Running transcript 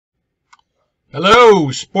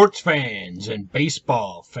Hello, sports fans and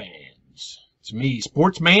baseball fans. It's me,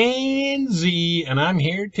 Sportsman Z, and I'm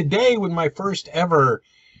here today with my first ever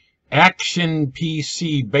Action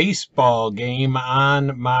PC baseball game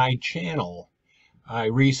on my channel. I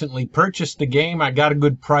recently purchased the game. I got a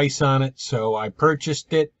good price on it, so I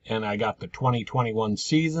purchased it, and I got the 2021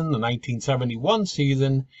 season, the 1971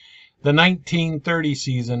 season, the 1930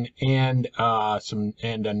 season, and a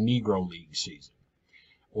Negro League season,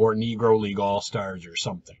 or Negro League All-Stars or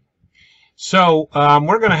something. So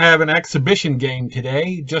we're going to have an exhibition game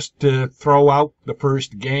today just to throw out the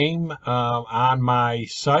first game on my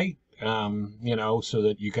site, so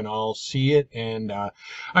that you can all see it. And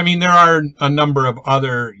I mean, there are a number of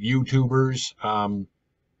other YouTubers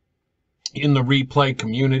in the replay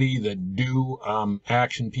community that do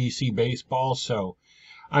Action PC baseball. So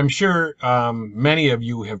I'm sure many of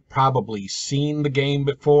you have probably seen the game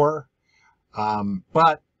before.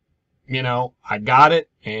 But I got it,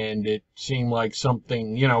 and it seemed like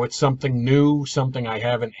something, it's something new, something I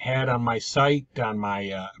haven't had on my site, on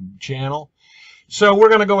my channel. So we're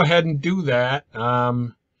going to go ahead and do that. I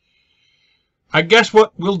guess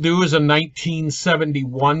what we'll do is a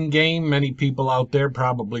 1971 game. Many people out there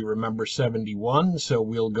probably remember 71, so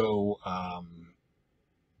we'll go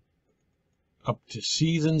up to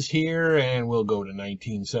seasons here, and we'll go to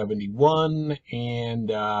 1971,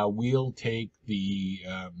 and we'll take the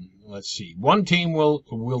let's see, one team we'll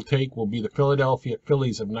be the Philadelphia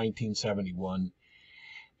Phillies of 1971,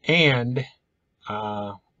 and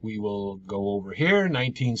we will go over here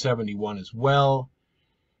 1971 as well,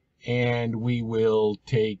 and we will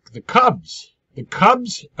take the Cubs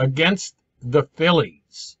against the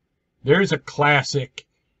Phillies. There's a classic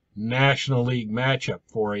National League matchup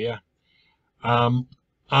for you.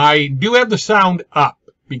 I do have the sound up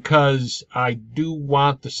because I do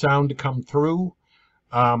want the sound to come through.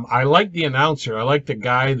 I like the announcer. I like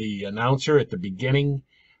the announcer at the beginning.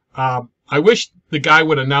 I wish the guy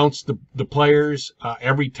would announce the players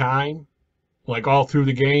every time, like all through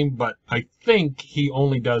the game, but I think he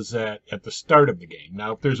only does that at the start of the game.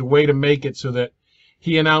 Now, if there's a way to make it so that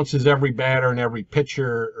he announces every batter and every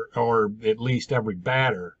pitcher, or at least every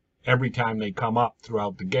batter, every time they come up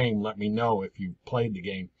throughout the game, let me know if you've played the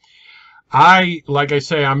game. Like I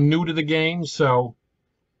say, I'm new to the game, so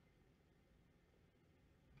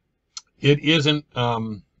it isn't,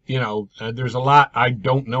 there's a lot I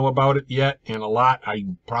don't know about it yet, and a lot I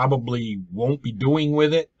probably won't be doing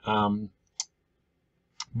with it.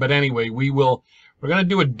 But anyway, we're going to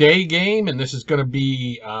do a day game, and this is going to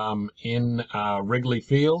be in Wrigley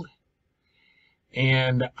Field.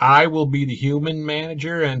 And I will be the human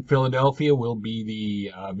manager, and Philadelphia will be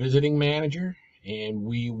the visiting manager. And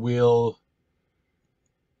we will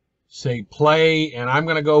say play, and I'm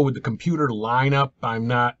going to go with the computer lineup. I'm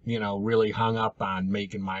not, really hung up on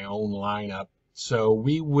making my own lineup. So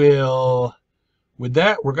we will, with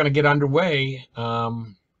that, we're going to get underway.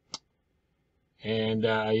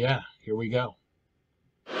 Yeah, here we go.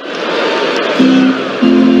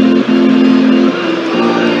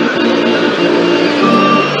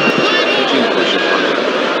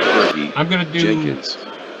 I'm going to do Jenkins.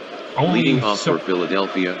 only Leading off for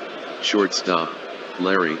Philadelphia, shortstop,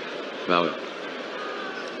 Larry Bowen.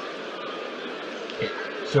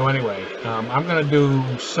 So anyway, I'm going to do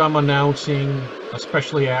some announcing,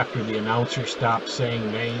 especially after the announcer stops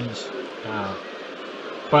saying names.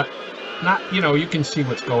 But not, you can see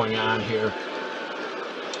what's going on here.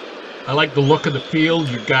 I like the look of the field.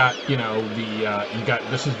 You've got,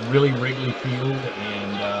 this is really Wrigley Field,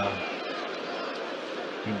 and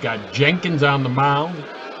you've got Jenkins on the mound.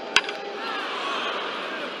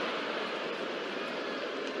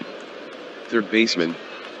 Third baseman,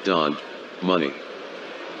 Don Money.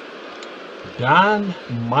 Don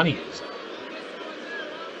Money is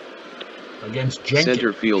against Jenkins.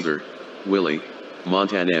 Center fielder, Willie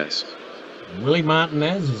Montanez. Willie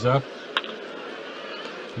Montanez is up.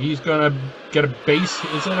 He's going to get a base.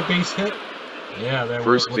 Is that a base hit? Yeah, that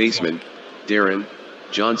First baseman, Darren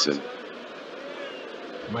Johnson.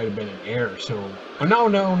 Might have been an error. So,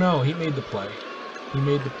 no. He made the play. All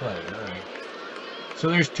right. So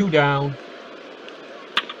there's two down.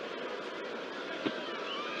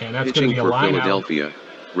 And that's going to Pitching be a for line Philadelphia, out.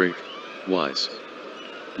 Rick Wise.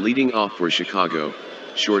 Leading off for Chicago,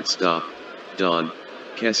 shortstop, Don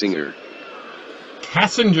Kessinger.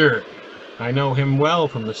 Kessinger. I know him well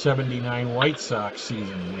from the 79 White Sox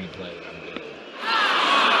season we played.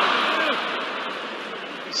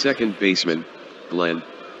 Second baseman, Glenn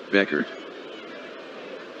Beckert.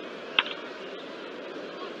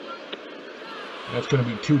 That's going to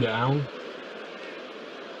be two down.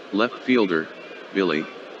 Left fielder, Billy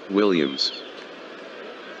Williams.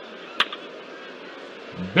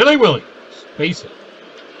 Billy Williams, base hit.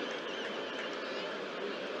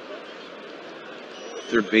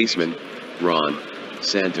 Third baseman, Ron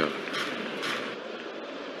Santo. He's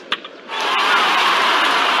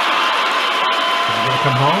going to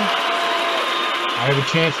come home. I have a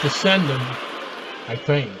chance to send him, I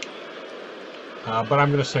think. But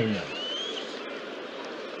I'm going to say no.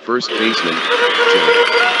 First baseman,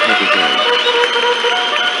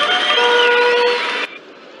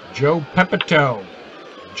 Joe Pepito.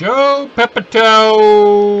 Joe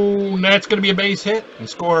Pepito. That's going to be a base hit and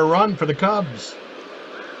score a run for the Cubs.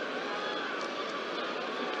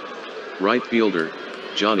 Right fielder,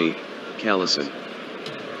 Johnny Callison.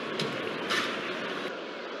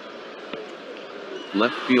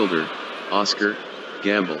 Left fielder, Oscar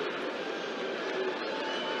Gamble.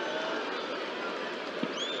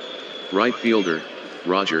 Right fielder,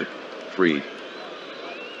 Roger Freed.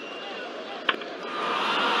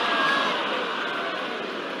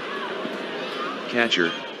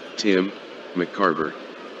 Catcher, Tim McCarver.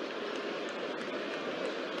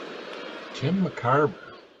 Tim McCarver.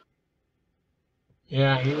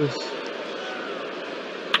 Yeah, he was...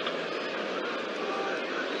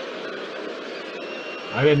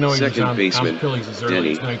 I didn't know he was on the Phillies as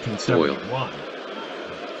early as 1971.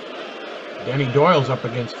 Denny Doyle's up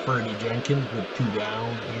against Ferdy Jenkins with 2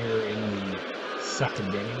 down here in the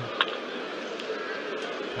 2nd inning.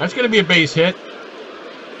 That's going to be a base hit.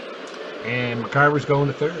 And McCarver's going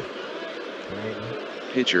to 3rd. Right.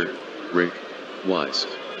 Pitcher, Rick Wise.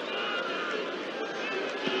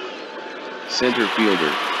 Center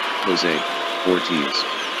fielder, Jose Ortiz.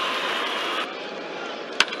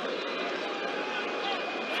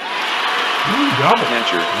 Double.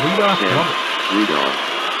 Catcher, Rudolph Ken double. Rudolph.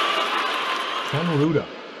 Ken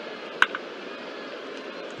Rudolph.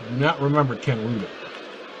 Do not remember Ken Rudolph.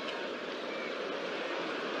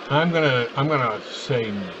 I'm gonna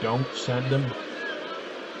say don't send him.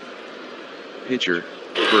 Pitcher,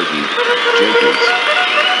 Fergie Jenkins.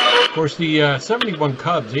 Of course, the 71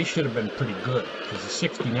 Cubs, they should have been pretty good because the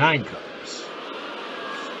 69 Cubs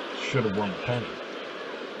should have won the pennant.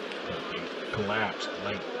 But they collapsed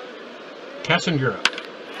late. Kessinger up.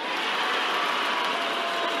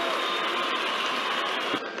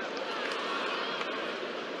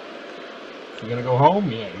 He's gonna go home?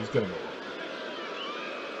 Yeah, he's gonna go home.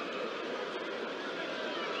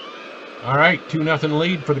 All right, 2-0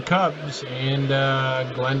 lead for the Cubs and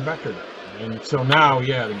Glenn Becker. And so now,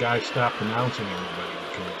 yeah, the guy stopped announcing everybody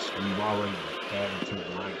because we've already added to the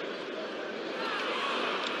line.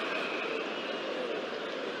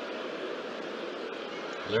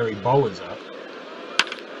 Larry Bow is up.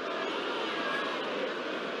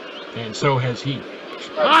 And so has he.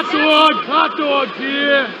 Hot dog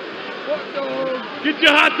here. Hot dog. Get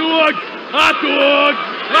your hot dog. Hot dog.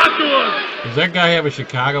 Hot dog. Does that guy have a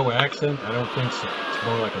Chicago accent? I don't think so. It's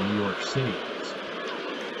more like a New York City accent.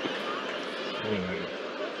 Anyway.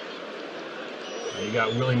 You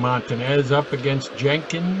got Willie Montanez up against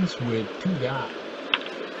Jenkins with 2 down.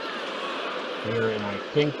 Here in, I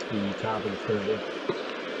think, the top of the 3rd inning.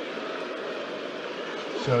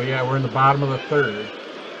 So, yeah, we're in the bottom of the 3rd.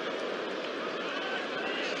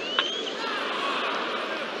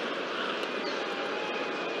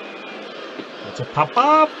 That's a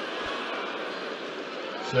pop-up.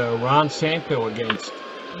 So, Ron Santo against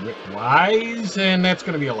Rick Wise, and that's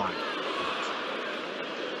going to be a line.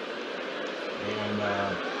 And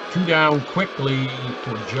 2 down quickly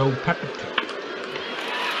for Joe Pepito.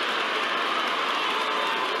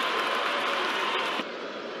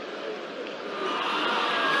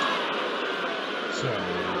 So,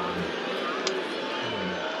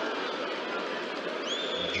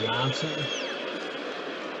 Johnson,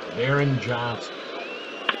 Baron Johnson.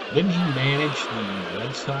 Didn't he manage the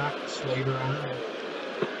Red Sox later on?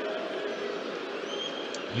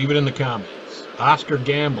 Leave it in the comments. Oscar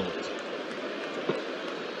Gamble.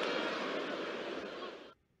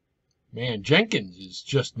 Man, Jenkins is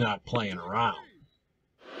just not playing around.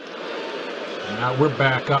 And now we're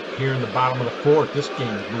back up here in the bottom of the 4th. This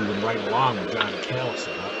game is moving right along with Johnny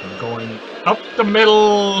Callison up and going up the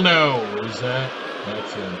middle. No, is that?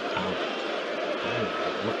 That's an out.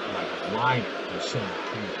 That looked like a liner to center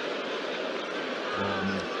field.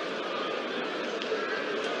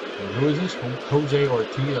 And who is this? Jose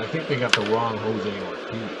Ortiz. I think they got the wrong Jose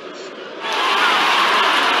Ortiz.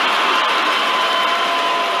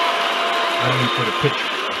 I mean for the pitcher,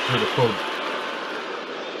 for the photo.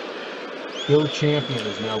 Bill Champion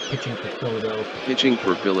is now pitching for Philadelphia. Pitching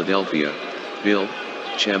for Philadelphia, Bill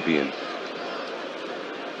Champion.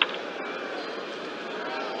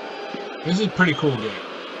 This is a pretty cool game.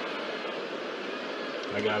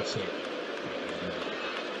 I gotta say.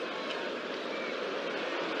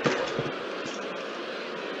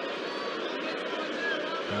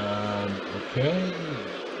 Okay.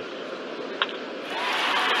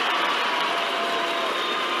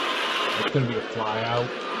 It's going to be a fly out.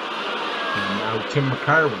 And now Tim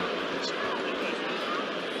McCarver.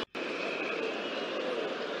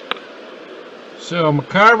 So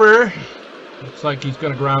McCarver looks like he's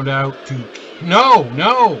going to ground out to... No,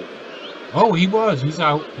 no! Oh, he was. He's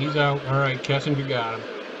out. He's out. All right, Kessinger got him.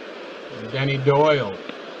 And Denny Doyle.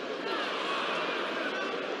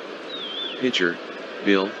 Pitcher,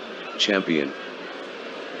 Bill, Champion.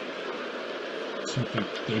 See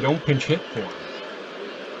if they don't pinch hit for him.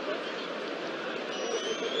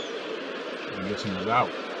 I guess he was out,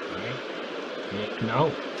 right? Yeah,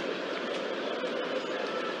 no.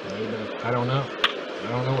 I don't know. I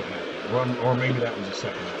don't know what happened. Or maybe that was a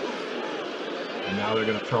second out. And now they're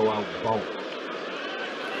going to throw out both.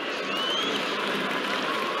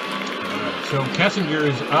 So Kessinger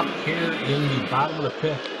is up here in the bottom of the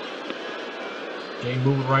fifth. Game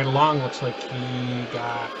moving right along. Looks like he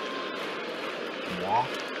got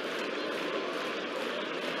walked.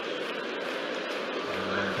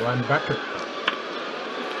 Glenn Becker.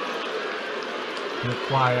 He'll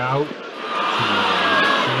fly out to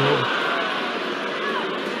field.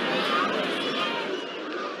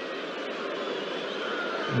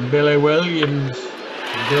 And Billy Williams.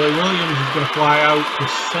 Billy Williams is going to fly out to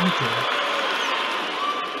center.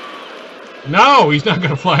 No, he's not going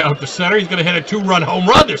to fly out to center. He's going to hit a two-run home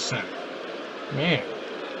run to center. Man,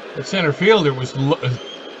 the center fielder was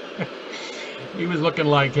he was looking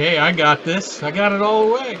like, hey, I got this. I got it all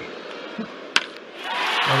the way.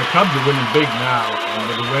 Well, the Cubs are winning big now. And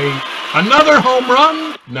with the way... Another home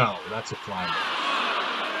run? No, that's a fly ball.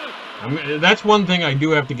 That's one thing I do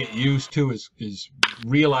have to get used to is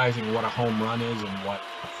realizing what a home run is and what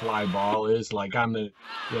a fly ball is. Like on the,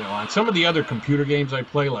 on some of the other computer games I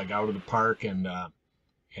play, like Out of the Park and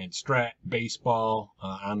Strat Baseball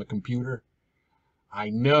on the computer, I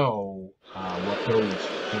know what those.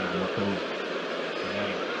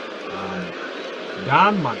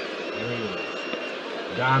 Don Money, there he is.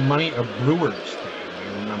 Don Money, a Brewers fan. I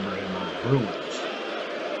remember him on the Brewers.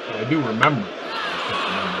 I do remember.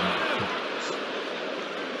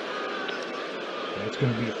 It's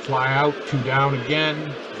going to be a fly out, two down again.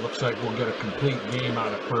 It looks like we'll get a complete game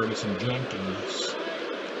out of Ferguson Jenkins.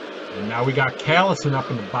 And now we got Callison up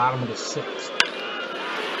in the bottom of the sixth.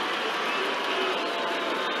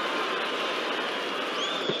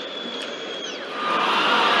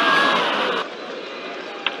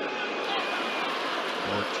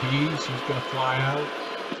 Ortiz, he's going to fly out.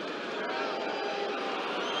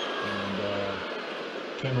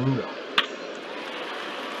 And Ken Rudolph.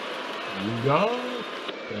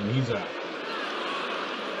 And he's out.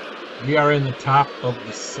 We are in the top of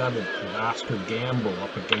the seventh with Oscar Gamble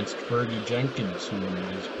up against Fergie Jenkins, who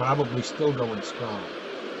is probably still going strong.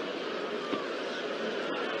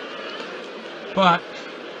 But,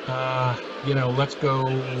 let's go.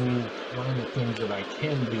 One of the things that I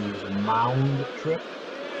can do is a mound trip.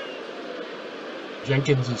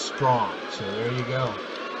 Jenkins is strong, so there you go.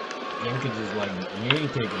 Jenkins is like, you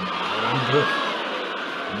ain't taking me out, I'm good.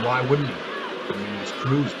 And why wouldn't he? I mean, he's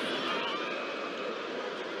cruising.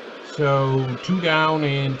 So, two down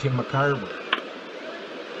and Tim McCarver.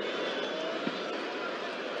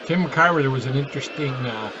 Tim McCarver, there was an interesting,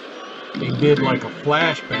 they did like a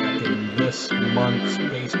flashback in this month's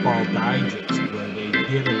Baseball Digest where they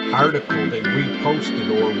did an article, they reposted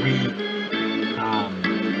or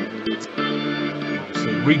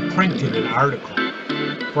reprinted an article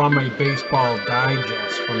from a Baseball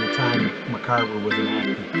Digest from the time McCarver was an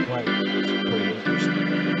active player. It's pretty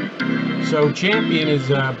interesting. So Champion is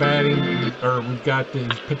batting, or we've got his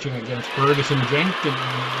pitching against Ferguson Jenkins.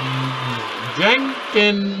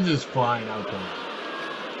 Jenkins is flying out there.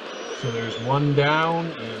 So there's one down,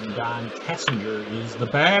 and Don Kessinger is the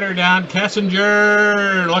batter. Don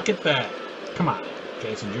Kessinger! Look at that. Come on,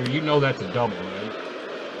 Kessinger. You know that's a double, right?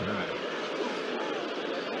 All right.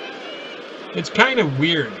 It's kind of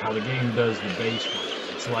weird how the game does the base running.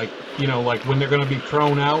 It's like, like when they're going to be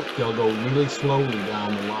thrown out, they'll go really slowly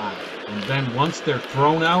down the line. And then once they're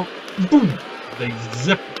thrown out, boom, they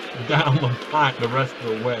zip down the line the rest of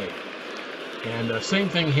the way. And same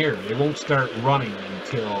thing here. They won't start running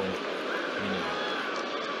until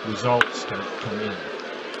results start to come in.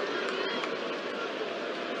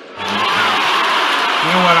 You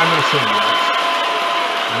know what? I'm going to say yes.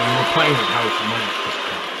 I mean, we're playing with house money at this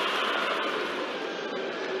point.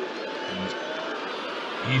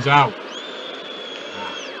 He's out.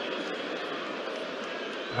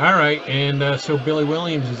 All right, and so Billy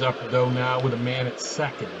Williams is up, though, now with a man at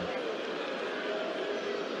second.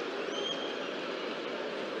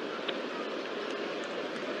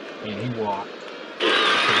 and he walked.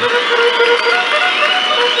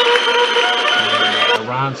 And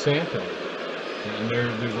Ron Santo. And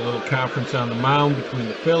there's a little conference on the mound between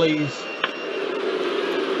the Phillies.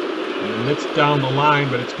 And it's down the line,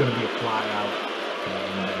 but it's going to be a fly out.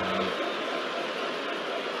 And,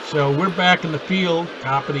 so we're back in the field,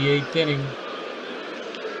 top of the 8th inning,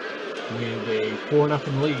 with a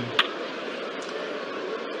 4-0 lead.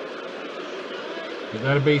 Is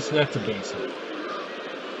that a base? That's a base hit.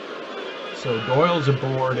 So Doyle's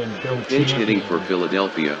aboard and Bill Pinch Champion. hitting for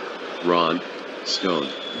Philadelphia, Ron Stone.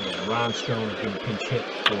 Yeah, Ron Stone is going to pinch hit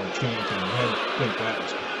for Champion. I didn't think that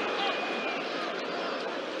was coming.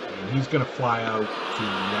 And he's going to fly out to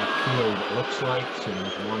left field, it looks like. So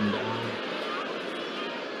there's one down.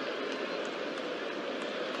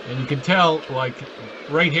 And you can tell, like,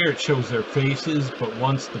 right here it shows their faces, but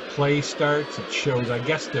once the play starts, it shows, I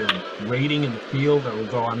guess, their rating in the field,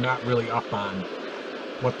 although I'm not really up on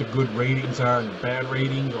what the good ratings are and the bad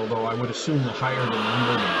ratings, although I would assume the higher the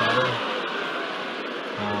number, the better.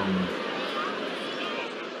 And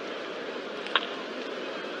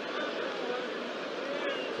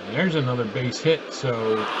there's another base hit,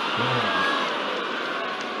 so yeah.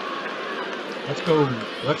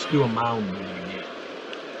 Let's do a mound meeting again.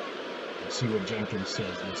 Let's see what Jenkins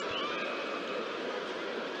says this time.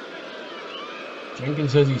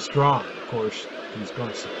 Jenkins says he's strong. Of course, he's going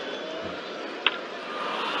to say it.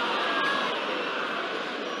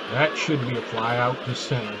 That should be a fly out to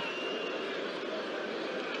center.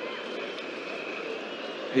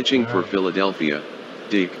 Pitching for Philadelphia,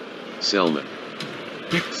 Dick Selma.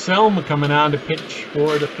 Dick Selma coming on to pitch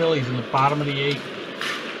for the Phillies in the bottom of the 8th.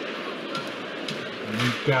 And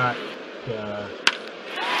we've got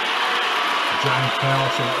Johnny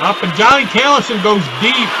Callison up, and Johnny Callison goes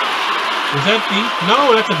deep. Is that deep?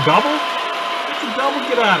 No, that's a double? That's a double.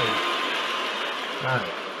 Get out of here. All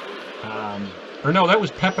right. Or no, that was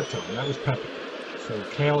Pepitone. That was Pepitone. So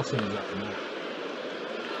Callison is up now.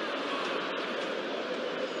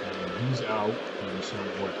 And he's out. And so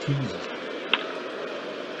Ortiz is out.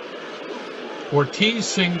 Ortiz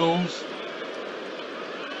singles.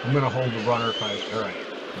 I'm going to hold the runner if I... Alright.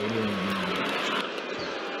 They didn't even need it.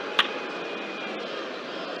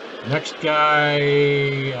 Next guy,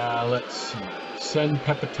 let's see. Send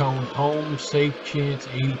Pepitone home. Safe chance,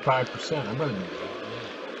 85%. I'm going to do that.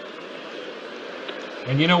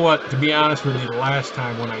 And you know what, to be honest with you, the last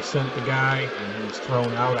time when I sent the guy and he was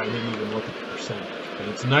thrown out, I didn't even look at the percentage. But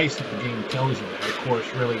it's nice that the game tells you that. Of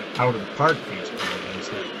course, really out of the park baseball does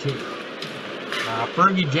that too.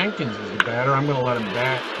 Fergie Jenkins is the batter. I'm going to let him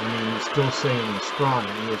bat. I mean, he's still saying he's strong,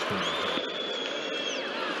 and he is Fergie Jenkins.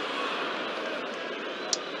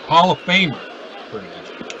 Hall of Famer, Fergie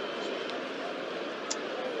Jenkins.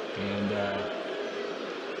 And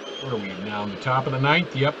where are we now? On the top of the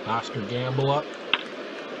 9th? Yep, Oscar Gamble up.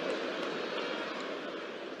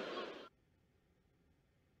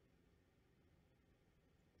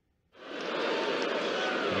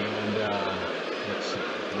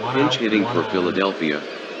 Pinch hitting for Philadelphia,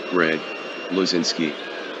 Greg Luzinski.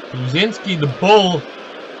 Luzinski, the bull.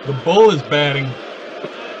 The bull is batting. I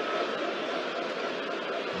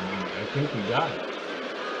think we got it.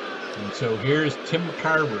 And so here's Tim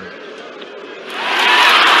McCarver. And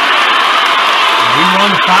we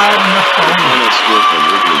won 5 in the Final score from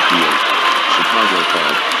Wrigley Field: Chicago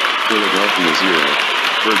 5, Philadelphia 0.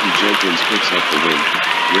 Fergie Jenkins picks up the win.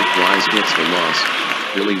 Rick Wise gets the loss.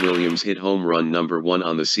 Billy Williams hit home run number 1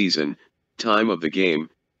 on the season. Time of the game,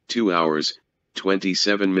 2 hours,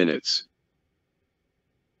 27 minutes.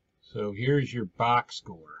 So here's your box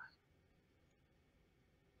score.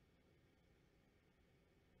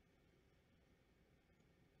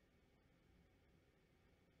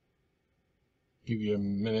 Give you a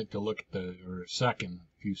minute to look at or a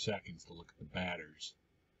few seconds to look at the batters.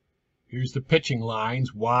 Here's the pitching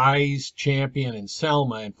lines: Wise, Champion, and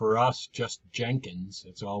Selma, and for us, just Jenkins.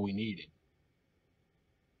 That's all we needed.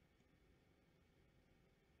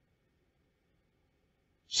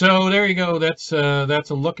 So there you go. That's a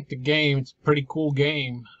look at the game. It's a pretty cool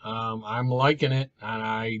game. I'm liking it, and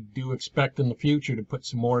I do expect in the future to put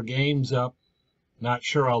some more games up. Not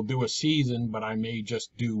sure I'll do a season, but I may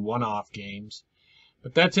just do one-off games.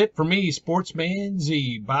 But that's it for me, Sportsman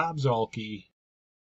Z, Bob Zolke.